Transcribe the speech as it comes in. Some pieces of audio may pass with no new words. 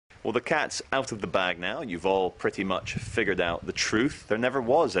Well, the cat's out of the bag now. You've all pretty much figured out the truth. There never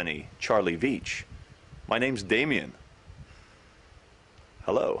was any Charlie Veitch. My name's Damien.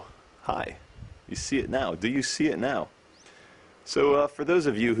 Hello. Hi. You see it now. Do you see it now? So for those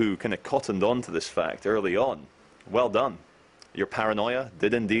of you who kind of cottoned on to this fact early on, well done. Your paranoia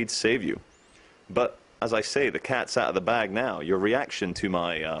did indeed save you. But as I say, the cat's out of the bag now. Your reaction to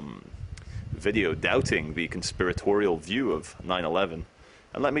my video doubting the conspiratorial view of 9/11,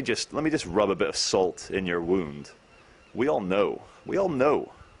 and let me just rub a bit of salt in your wound. We all know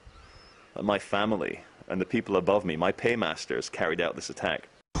that my family and the people above me, my paymasters, carried out this attack.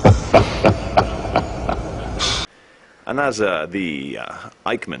 And as the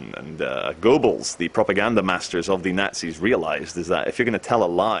Eichmann and Goebbels, the propaganda masters of the Nazis, realized, is that if you're going to tell a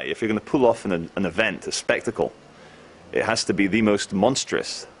lie, if you're going to pull off an event, a spectacle, it has to be the most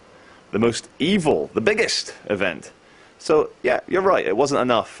monstrous, the most evil, the biggest event. So, yeah, you're right. It wasn't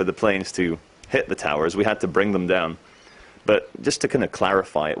enough for the planes to hit the towers. We had to bring them down. But just to kind of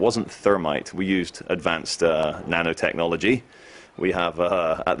clarify, it wasn't thermite. We used advanced nanotechnology. We have,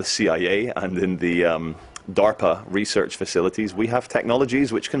 at the CIA and in the DARPA research facilities, we have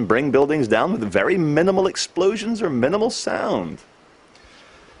technologies which can bring buildings down with very minimal explosions or minimal sound.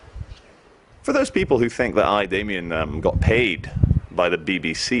 For those people who think that I, Damien, got paid by the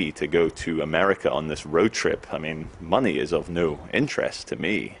BBC to go to America on this road trip, I mean, money is of no interest to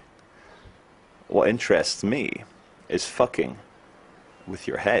me. What interests me is fucking with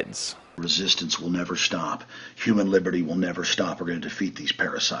your heads. Resistance will never stop. Human liberty will never stop. We're going to defeat these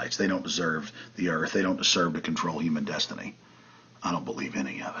parasites. They don't deserve the earth. They don't deserve to control human destiny. I don't believe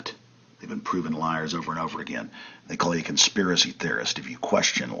any of it. They've been proven liars over and over again. They call you a conspiracy theorist if you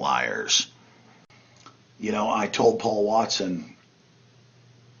question liars. You know, I told Paul Watson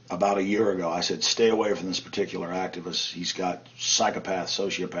about a year ago, I said, stay away from this particular activist. He's got psychopath,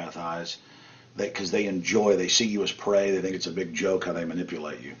 sociopath eyes. Because they see you as prey. They think it's a big joke how they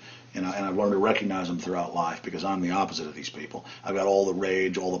manipulate you. And I've learned to recognize them throughout life because I'm the opposite of these people. I've got all the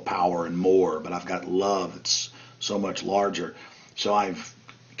rage, all the power, and more, but I've got love that's so much larger. So I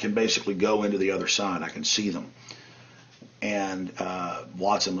can basically go into the other side. I can see them. And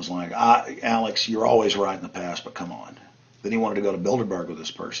Watson was like, Alex, you're always right in the past, but come on. Then he wanted to go to Bilderberg with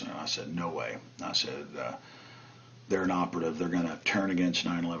this person, and I said, no way. I said, they're an operative. They're going to turn against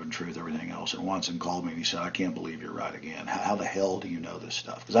 9/11 truth, everything else. And Watson called me and he said, I can't believe you're right again. How the hell do you know this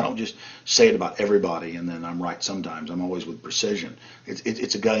stuff? Because I don't just say it about everybody and then I'm right sometimes. I'm always with precision.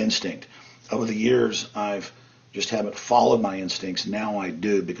 It's a gut instinct. Over the years, I've just haven't followed my instincts. Now I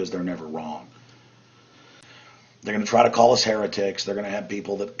do because they're never wrong. They're going to try to call us heretics. They're going to have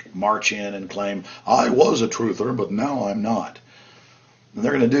people that march in and claim, I was a truther, but now I'm not. And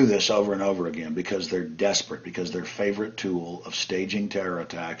they're going to do this over and over again because they're desperate, because their favorite tool of staging terror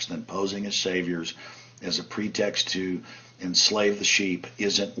attacks, then posing as saviors as a pretext to enslave the sheep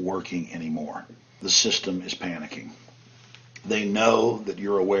isn't working anymore. The system is panicking. They know that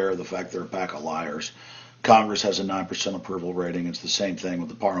you're aware of the fact they're a pack of liars. Congress has a 9% approval rating. It's the same thing with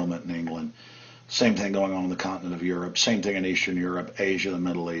the Parliament in England. Same thing going on in the continent of Europe. Same thing in Eastern Europe, Asia, the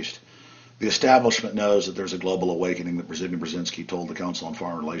Middle East. The establishment knows that there's a global awakening that President Brzezinski told the Council on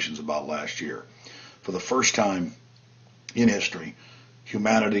Foreign Relations about last year. For the first time in history,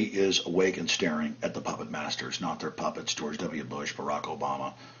 humanity is awake and staring at the puppet masters, not their puppets, George W. Bush, Barack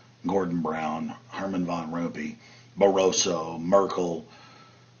Obama, Gordon Brown, Herman von Rompuy, Barroso, Merkel,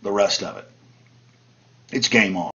 the rest of it. It's game on.